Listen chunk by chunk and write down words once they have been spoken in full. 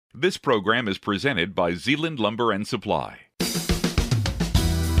This program is presented by Zeeland Lumber and Supply.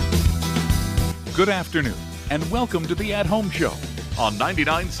 Good afternoon, and welcome to the At Home Show on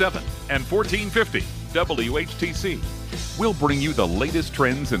 99.7 and 1450 WHTC. We'll bring you the latest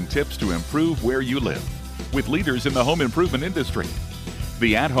trends and tips to improve where you live with leaders in the home improvement industry.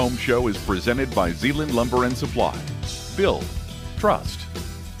 The At Home Show is presented by Zeeland Lumber and Supply. Build, trust.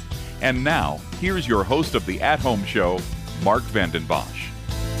 And now, here's your host of the At Home Show, Mark Vanden Bosch.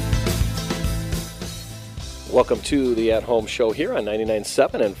 Welcome to the At Home Show here on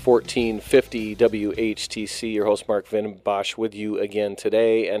 99.7 and 1450 WHTC. Your host, Mark Vanden Bosch, with you again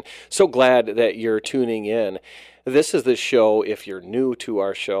today, and so glad that you're tuning in. This is the show, if you're new to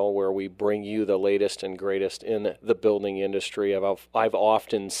our show, where we bring you the latest and greatest in the building industry. I've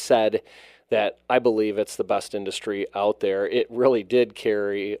often said that I believe it's the best industry out there. It really did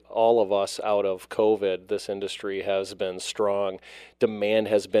carry all of us out of COVID. This industry has been strong. Demand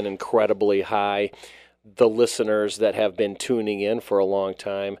has been incredibly high. The listeners that have been tuning in for a long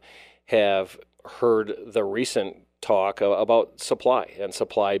time have heard the recent talk about supply and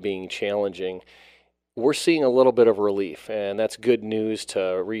supply being challenging. We're seeing a little bit of relief, and that's good news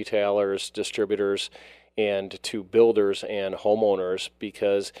to retailers, distributors, and to builders and homeowners,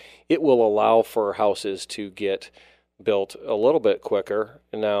 because it will allow for houses to get built a little bit quicker.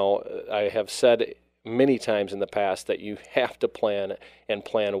 Now, I have said many times in the past that you have to plan and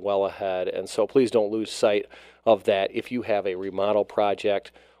plan well ahead, and so please don't lose sight of that if you have a remodel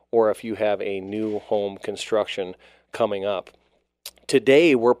project or if you have a new home construction coming up.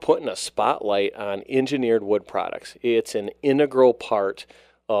 Today we're putting a spotlight on engineered wood products. It's an integral part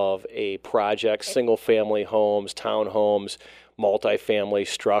of a project, single-family homes, townhomes, multifamily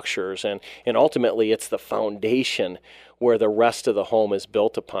structures, and ultimately it's the foundation where the rest of the home is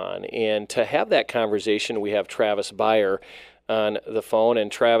built upon. And to have that conversation, we have Travis Beyer on the phone.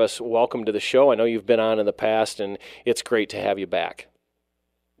 And Travis, welcome to the show. I know you've been on in the past, and it's great to have you back.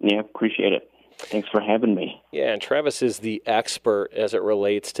 Yeah, appreciate it. Thanks for having me. Yeah, and Travis is the expert as it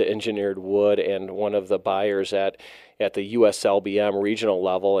relates to engineered wood and one of the buyers at the USLBM regional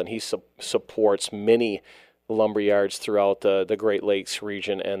level, and he supports many lumberyards throughout the Great Lakes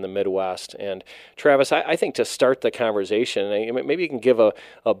region and the Midwest. And Travis, I think to start the conversation, maybe you can give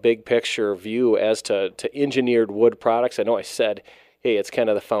a big picture view as to engineered wood products. I know I said, hey, it's kind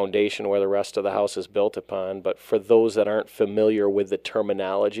of the foundation where the rest of the house is built upon, but for those that aren't familiar with the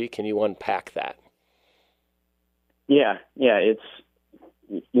terminology, can you unpack that? Yeah, it's,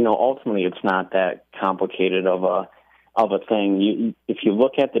 ultimately it's not that complicated of a thing. If you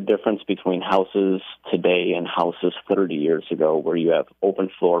look at the difference between houses today and houses 30 years ago, where you have open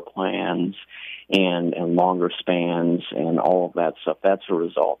floor plans and longer spans and all of that stuff, that's a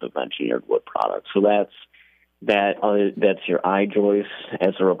result of engineered wood products. So that's your I-joist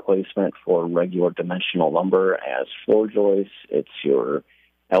as a replacement for regular dimensional lumber as floor joists. It's your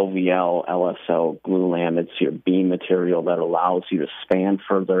LVL, LSL, glulam. It's your beam material that allows you to span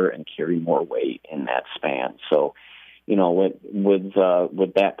further and carry more weight in that span. So,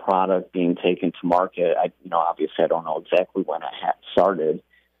 with that product being taken to market, obviously I don't know exactly when it started,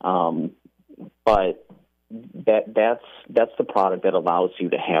 but that's the product that allows you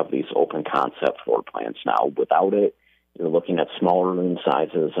to have these open concept floor plans now. Without it, you're looking at smaller room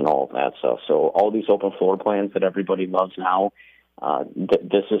sizes and all of that stuff. So all these open floor plans that everybody loves now,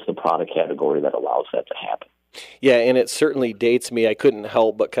 this is the product category that allows that to happen. Yeah, and it certainly dates me. I couldn't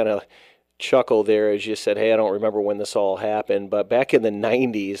help but kind of chuckle there as you said, hey, I don't remember when this all happened, but back in the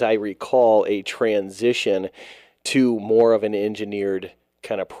 90s, I recall a transition to more of an engineered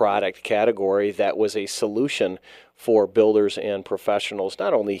kind of product category that was a solution for builders and professionals,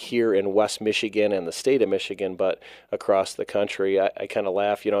 not only here in West Michigan and the state of Michigan, but across the country. I kind of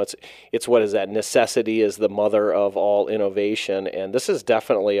laugh, it's what is that? Necessity is the mother of all innovation, and this is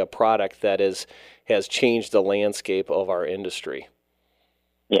definitely a product that has changed the landscape of our industry.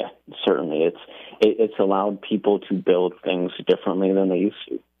 Yeah, certainly. It's allowed people to build things differently than they used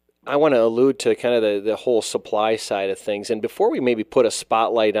to. I want to allude to kind of the whole supply side of things. And before we maybe put a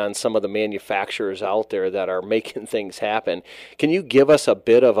spotlight on some of the manufacturers out there that are making things happen, can you give us a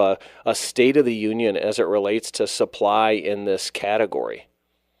bit of a state of the union as it relates to supply in this category?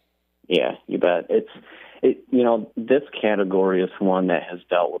 Yeah, you bet. This category is one that has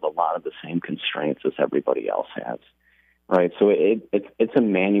dealt with a lot of the same constraints as everybody else has. Right, so it's a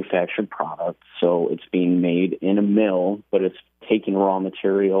manufactured product, so it's being made in a mill, but it's taking raw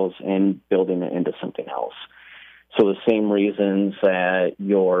materials and building it into something else. So the same reasons that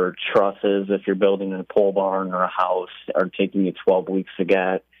your trusses, if you're building a pole barn or a house, are taking you 12 weeks to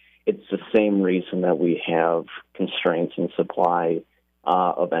get, it's the same reason that we have constraints in supply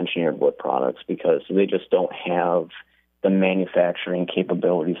of engineered wood products because they just don't have the manufacturing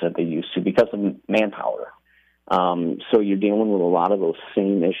capabilities that they used to because of manpower. So you're dealing with a lot of those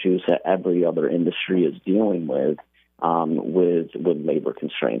same issues that every other industry is dealing with labor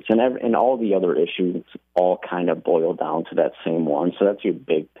constraints. And all the other issues all kind of boil down to that same one. So that's your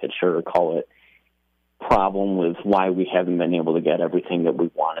big picture, call it, problem with why we haven't been able to get everything that we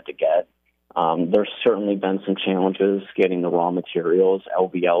wanted to get. There's certainly been some challenges getting the raw materials.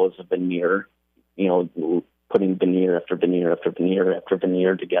 LVL is a veneer, putting veneer after veneer after veneer after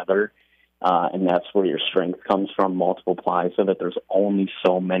veneer together. And that's where your strength comes from, multiple ply, so that there's only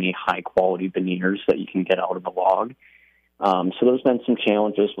so many high-quality veneers that you can get out of a log. So there's been some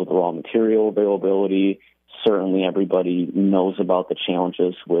challenges with raw material availability. Certainly everybody knows about the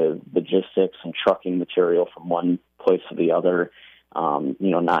challenges with logistics and trucking material from one place to the other,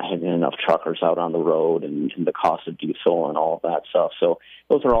 not having enough truckers out on the road and the cost of diesel and all of that stuff. So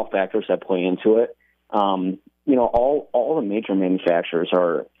those are all factors that play into it. All the major manufacturers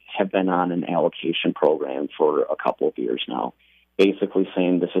have been on an allocation program for a couple of years now, basically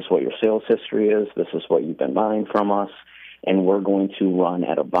saying this is what your sales history is, this is what you've been buying from us, and we're going to run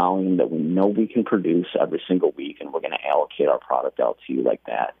at a volume that we know we can produce every single week, and we're going to allocate our product out to you like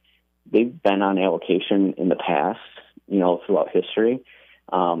that. They've been on allocation in the past, throughout history,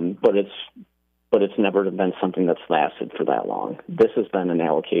 but it's never been something that's lasted for that long. This has been an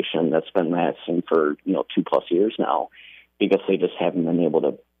allocation that's been lasting for 2+ years now, because they just haven't been able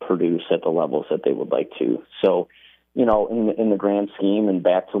to produce at the levels that they would like to. So, in the grand scheme, and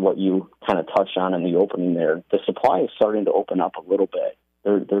back to what you kind of touched on in the opening there, the supply is starting to open up a little bit.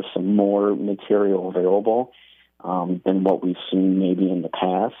 There's some more material available than what we've seen maybe in the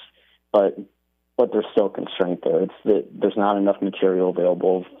past, but there's still constraint there. There's not enough material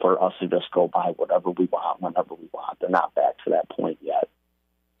available for us to just go buy whatever we want whenever we want. They're not back to that point yet.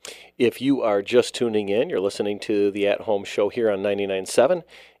 If you are just tuning in, you're listening to the At Home Show here on 99.7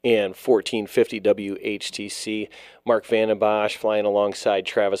 and 1450 WHTC. Mark Vandenbosch flying alongside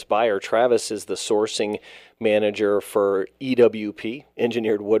Travis Beyer. Travis is the sourcing manager for EWP,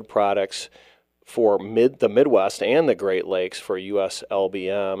 Engineered Wood Products, for the Midwest and the Great Lakes for US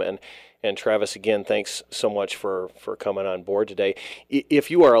LBM. And Travis, again, thanks so much for coming on board today. If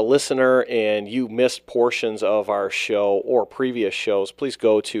you are a listener and you missed portions of our show or previous shows, please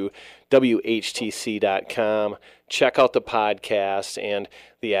go to WHTC.com, check out the podcast and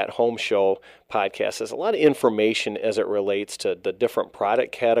the At Home Show podcast. There's a lot of information as it relates to the different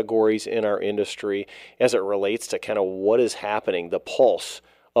product categories in our industry, as it relates to kind of what is happening, the pulse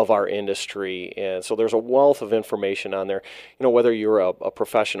of our industry. And so there's a wealth of information on there. Whether you're a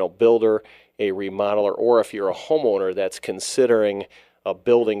professional builder, a remodeler, or if you're a homeowner that's considering a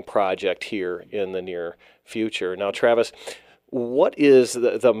building project here in the near future. Now, Travis, what is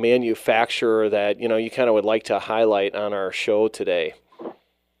the manufacturer that you kind of would like to highlight on our show today?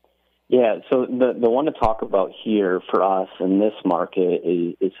 Yeah, so the one to talk about here for us in this market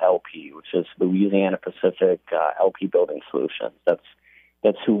is LP, which is Louisiana Pacific LP Building Solutions.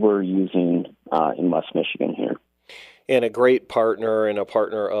 That's who we're using in West Michigan here. And a great partner and a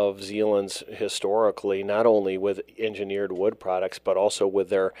partner of Zeeland's historically, not only with engineered wood products, but also with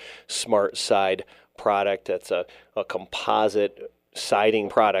their Smart Side product. That's a composite siding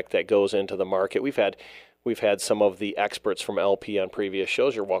product that goes into the market. We've had some of the experts from LP on previous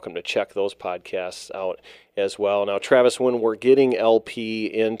shows. You're welcome to check those podcasts out as well. Now, Travis, when we're getting LP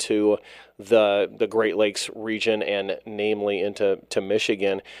into the Great Lakes region and namely into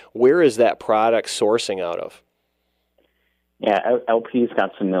Michigan, where is that product sourcing out of? Yeah, LP's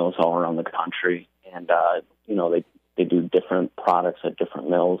got some mills all around the country, and they do different products at different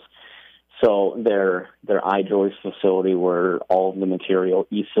mills. So their I-joist facility, where all of the material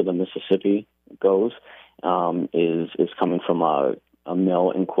east of the Mississippi goes, is coming from a mill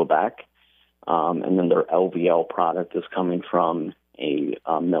in Quebec, and then their LVL product is coming from a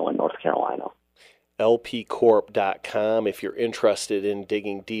mill in North Carolina. lpcorp.com. If you're interested in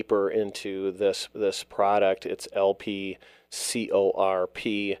digging deeper into this product, it's lpcorp.com,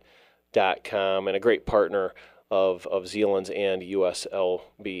 and a great partner of Zeeland's and US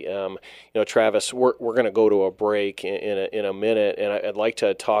LBM. Travis, we're going to go to a break in a minute, and I'd like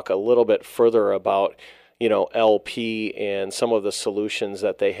to talk a little bit further about LP and some of the solutions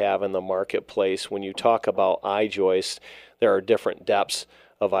that they have in the marketplace. When you talk about I-joist, there are different depths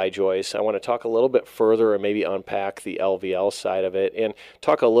of I-joist. I want to talk a little bit further and maybe unpack the LVL side of it, and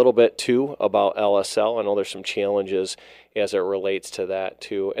talk a little bit too about LSL. I know there's some challenges as it relates to that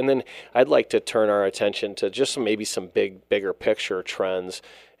too. And then I'd like to turn our attention to just maybe some bigger picture trends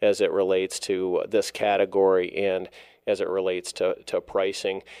as it relates to this category and as it relates to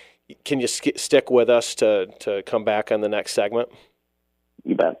pricing. Can you stick with us to come back on the next segment?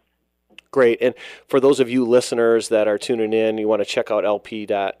 You bet. Great. And for those of you listeners that are tuning in, you want to check out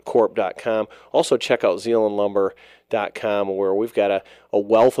lp.corp.com. Also check out zealandlumber.com, where we've got a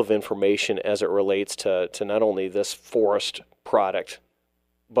wealth of information as it relates to not only this forest product,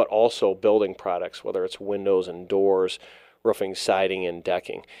 but also building products, whether it's windows and doors, roofing, siding, and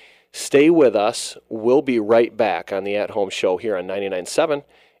decking. Stay with us. We'll be right back on the At Home Show here on 99.7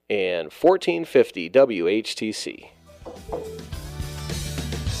 and 1450 WHTC.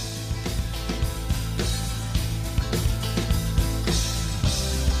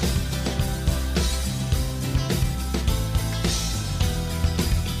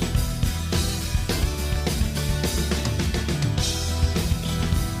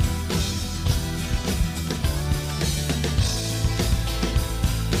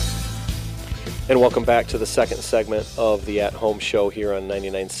 And welcome back to the second segment of the At Home Show here on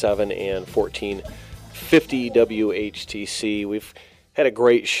 99.7 and 1450 WHTC. We've had a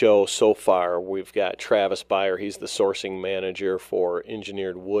great show so far. We've got Travis Beyer. He's the sourcing manager for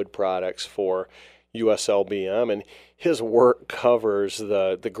engineered wood products for USLBM, and his work covers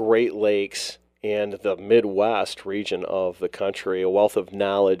the Great Lakes and the Midwest region of the country, a wealth of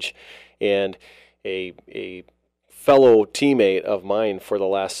knowledge, and a fellow teammate of mine for the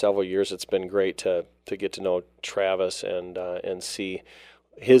last several years. It's been great to get to know Travis and see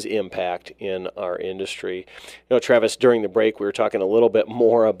his impact in our industry. You know, Travis, during the break, we were talking a little bit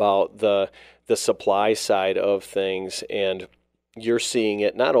more about the supply side of things, and you're seeing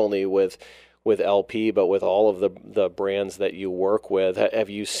it not only with LP, but with all of the brands that you work with.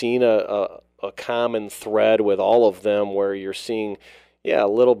 Have you seen a common thread with all of them where you're seeing, a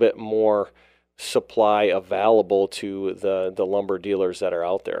little bit more supply available to the lumber dealers that are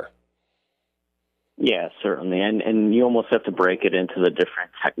out there? Yeah, certainly. And you almost have to break it into the different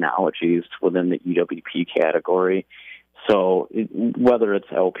technologies within the EWP category. So whether it's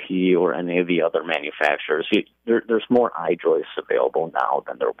LP or any of the other manufacturers, there's more I-joists available now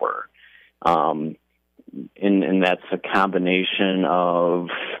than there were. And that's a combination of,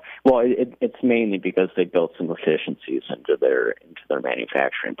 it's mainly because they built some efficiencies into their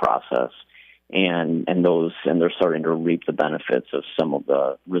manufacturing process. And they're starting to reap the benefits of some of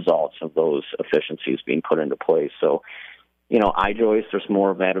the results of those efficiencies being put into place. So, I-joist, there's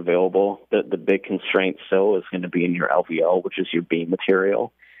more of that available. The big constraint still is going to be in your LVL, which is your beam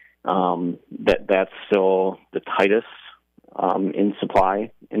material. That's still the tightest in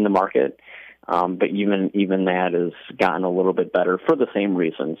supply in the market. But even that has gotten a little bit better for the same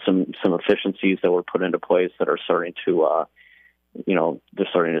reason. Some efficiencies that were put into place that are starting to they're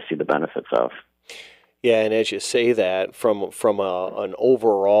starting to see the benefits of. Yeah, and as you say that, from an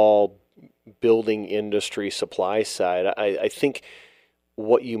overall building industry supply side, I think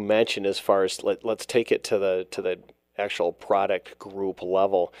what you mentioned as far as let's take it to the actual product group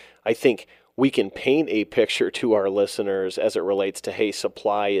level, I think we can paint a picture to our listeners as it relates to, hey,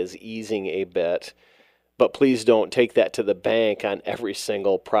 supply is easing a bit. But please don't take that to the bank on every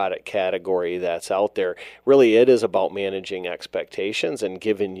single product category that's out there. Really, it is about managing expectations and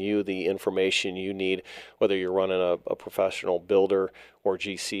giving you the information you need, whether you're running a professional builder or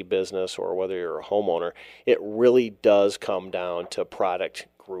GC business or whether you're a homeowner. It really does come down to product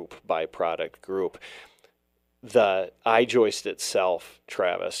group by product group. The I-joist itself,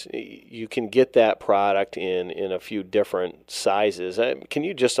 Travis, you can get that product in a few different sizes. Can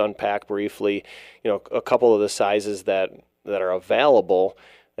you just unpack briefly, a couple of the sizes that are available,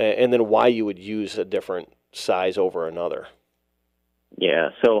 and then why you would use a different size over another? Yeah,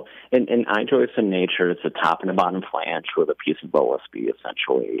 so in I-joist in nature, it's a top and a bottom flange with a piece of OSB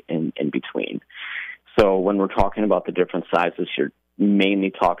essentially in between. So when we're talking about the different sizes, you're mainly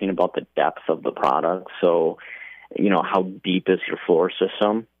talking about the depth of the product. So, how deep is your floor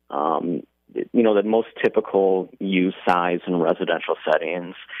system? The most typical use size in residential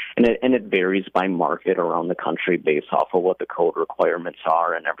settings, and it varies by market around the country based off of what the code requirements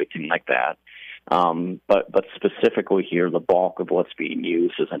are and everything like that. But specifically here, the bulk of what's being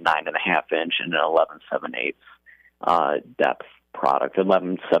used is a 9.5 inch and an 11 7/8 depth product.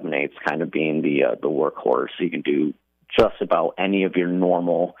 11 7/8 kind of being the workhorse. So you can do just about any of your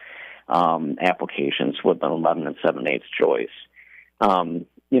normal applications with an 11 7/8 joist.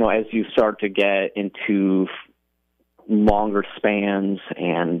 As you start to get into longer spans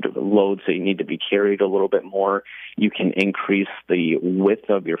and loads that you need to be carried a little bit more, you can increase the width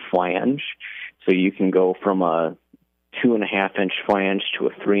of your flange. So you can go from a 2.5 inch flange to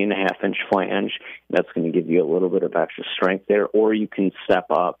a 3.5 inch flange. That's going to give you a little bit of extra strength there. Or you can step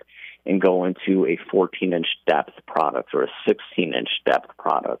up and go into a 14-inch depth product or a 16-inch depth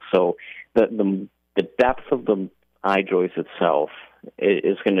product. So the depth of the I-joist itself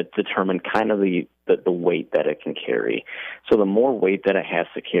is going to determine kind of the weight that it can carry. So the more weight that it has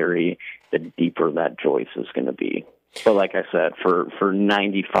to carry, the deeper that joist is going to be. But like I said, for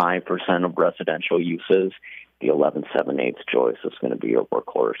 95% of residential uses, the 11/7/8 joist is going to be a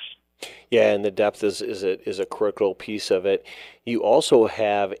workhorse. Yeah, and the depth is a critical piece of it. You also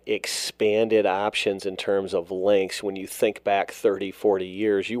have expanded options in terms of lengths. When you think back 30, 40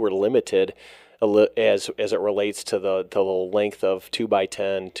 years, you were limited as it relates to the length of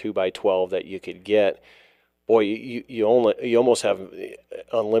 2x10, 2x12 that you could get. Boy, you almost have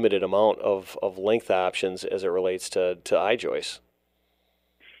unlimited amount of length options as it relates to I-joists.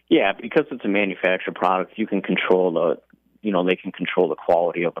 Yeah, because it's a manufactured product, you can control they can control the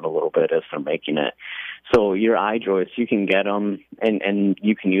quality of it a little bit as they're making it. So your I-joists, you can get them, and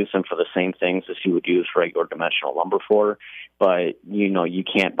you can use them for the same things as you would use regular dimensional lumber for, but, you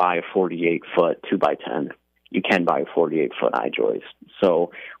can't buy a 48-foot 2x10. You can buy a 48-foot I-joist.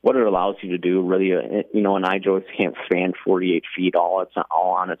 So what it allows you to do, really, an I-joist can't span 48 feet all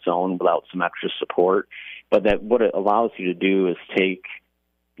on its own without some extra support, but what it allows you to do is take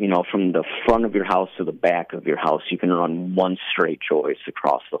from the front of your house to the back of your house, you can run one straight joist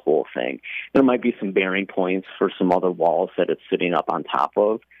across the whole thing. There might be some bearing points for some other walls that it's sitting up on top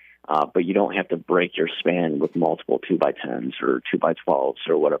of, but you don't have to break your span with multiple 2x10s or 2x12s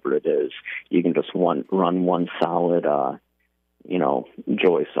or whatever it is. You can just run one solid,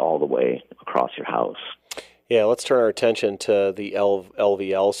 joist all the way across your house. Yeah, let's turn our attention to the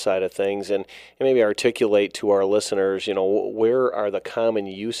LVL side of things and maybe articulate to our listeners, where are the common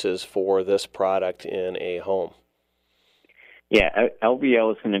uses for this product in a home? Yeah,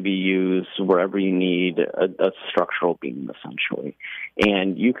 LVL is going to be used wherever you need a structural beam, essentially.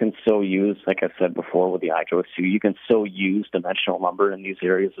 And you can still use, like I said before with the I-joist too, you can still use dimensional lumber in these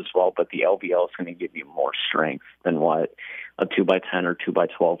areas as well, but the LVL is going to give you more strength than what a 2x10 or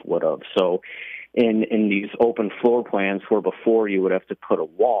 2x12 would have. So in these open floor plans where before you would have to put a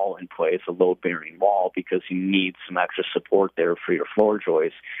wall in place, a load-bearing wall, because you need some extra support there for your floor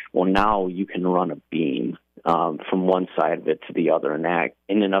joist, well, now you can run a beam from one side of it to the other, and that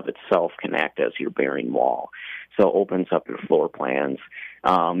in and of itself can act as your bearing wall. So it opens up your floor plans,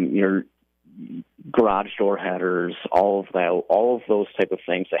 your garage door headers, all of those type of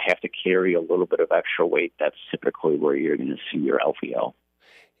things that have to carry a little bit of extra weight. That's typically where you're going to see your LVL.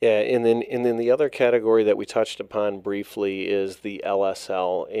 Yeah, and then the other category that we touched upon briefly is the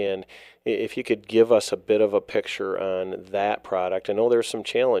LSL, and if you could give us a bit of a picture on that product. I know there's some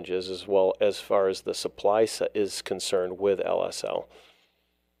challenges as well as far as the supply is concerned with LSL.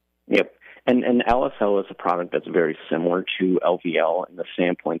 Yep, and LSL is a product that's very similar to LVL in the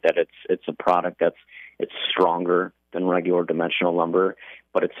standpoint that it's a product it's stronger than regular dimensional lumber,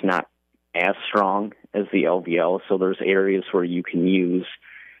 but it's not as strong as the LVL. So there's areas where you can use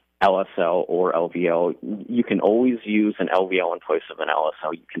LSL or LVL. You can always use an LVL in place of an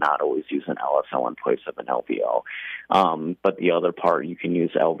LSL. You cannot always use an LSL in place of an LVL. But the other part you can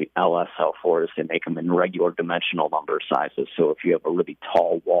use LSL for is to make them in regular dimensional lumber sizes. So if you have a really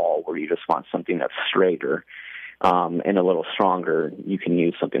tall wall where you just want something that's straighter and a little stronger, you can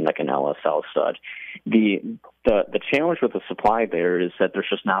use something like an LSL stud. The challenge with the supply there is that there's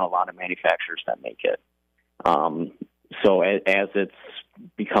just not a lot of manufacturers that make it. So as it's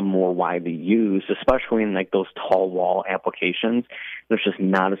become more widely used, especially in like those tall wall applications, there's just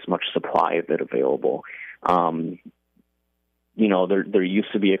not as much supply of it available. There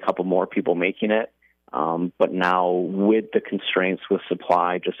used to be a couple more people making it, but now with the constraints with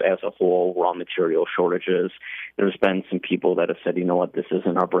supply, just as a whole, raw material shortages, there's been some people that have said, you know what, this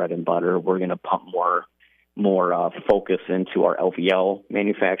isn't our bread and butter. We're going to pump more focus into our LVL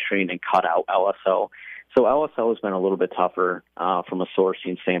manufacturing and cut out LSL. So LSL has been a little bit tougher from a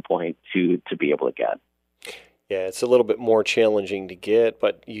sourcing standpoint to be able to get. Yeah, it's a little bit more challenging to get,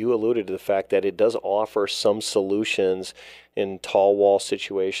 but you alluded to the fact that it does offer some solutions in tall wall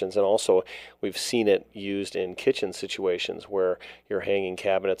situations, and also we've seen it used in kitchen situations where you're hanging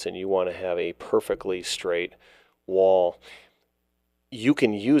cabinets and you want to have a perfectly straight wall. You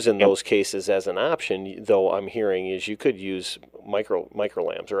can use in those cases as an option, though I'm hearing is you could use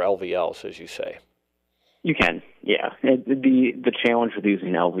microlams or LVLs, as you say. You can, yeah. The challenge with using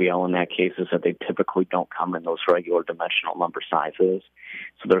LVL in that case is that they typically don't come in those regular dimensional lumber sizes.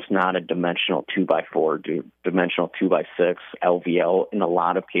 So there's not a dimensional 2x4, dimensional 2x6 LVL. In a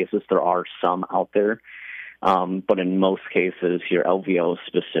lot of cases, there are some out there. But in most cases, your LVL is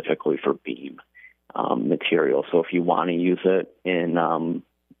specifically for beam material. So if you want to use it in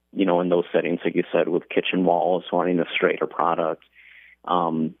in those settings, like you said, with kitchen walls, wanting a straighter product.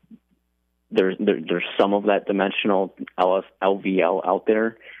 There's some of that dimensional LVL out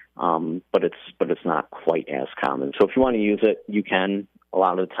there, but it's not quite as common. So if you want to use it, you can. A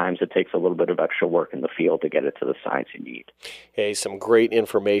lot of the times it takes a little bit of extra work in the field to get it to the size you need. Hey, some great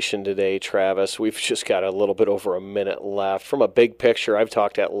information today, Travis. We've just got a little bit over a minute left. From a big picture, I've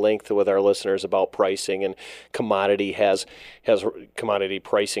talked at length with our listeners about pricing, and commodity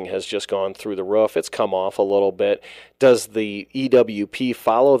pricing has just gone through the roof. It's come off a little bit. Does the EWP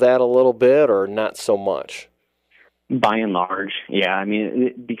follow that a little bit or not so much? By and large, yeah. I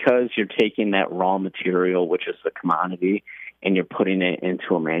mean, because you're taking that raw material, which is the commodity, and you're putting it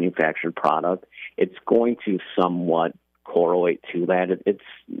into a manufactured product, it's going to somewhat correlate to that. It's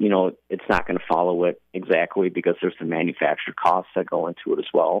not going to follow it exactly because there's some manufactured costs that go into it as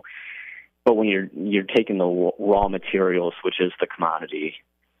well. But when you're taking the raw materials, which is the commodity,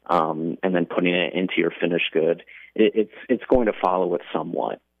 and then putting it into your finished good, it's going to follow it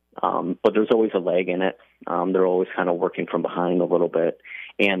somewhat. But there's always a lag in it. They're always kind of working from behind a little bit,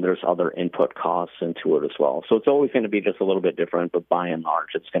 and there's other input costs into it as well. So it's always going to be just a little bit different, but by and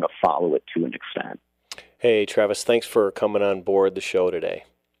large, it's going to follow it to an extent. Hey, Travis, thanks for coming on board the show today.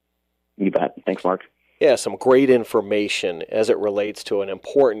 You bet. Thanks, Mark. Yeah, some great information as it relates to an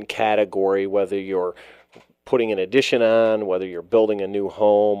important category, whether you're putting an addition on, whether you're building a new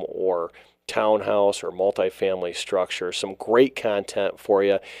home or townhouse or multifamily structure. Some great content for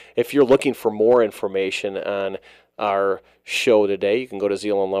you. If you're looking for more information on our show today, you can go to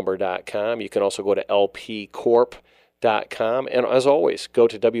zeelandlumber.com. You can also go to lpcorp.com. And as always, go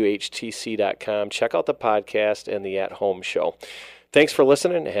to WHTC.com. Check out the podcast and the At Home Show. Thanks for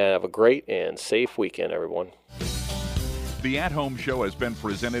listening. Have a great and safe weekend, everyone. The At Home Show has been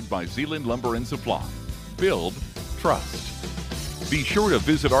presented by Zeeland Lumber and Supply. Build, trust. Be sure to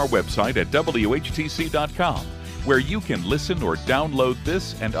visit our website at WHTC.com, where you can listen or download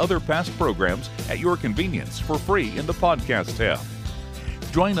this and other past programs at your convenience for free in the podcast tab.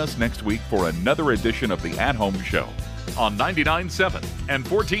 Join us next week for another edition of the At Home Show on 99.7 and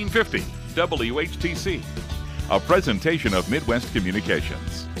 1450 WHTC, a presentation of Midwest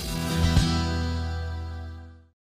Communications.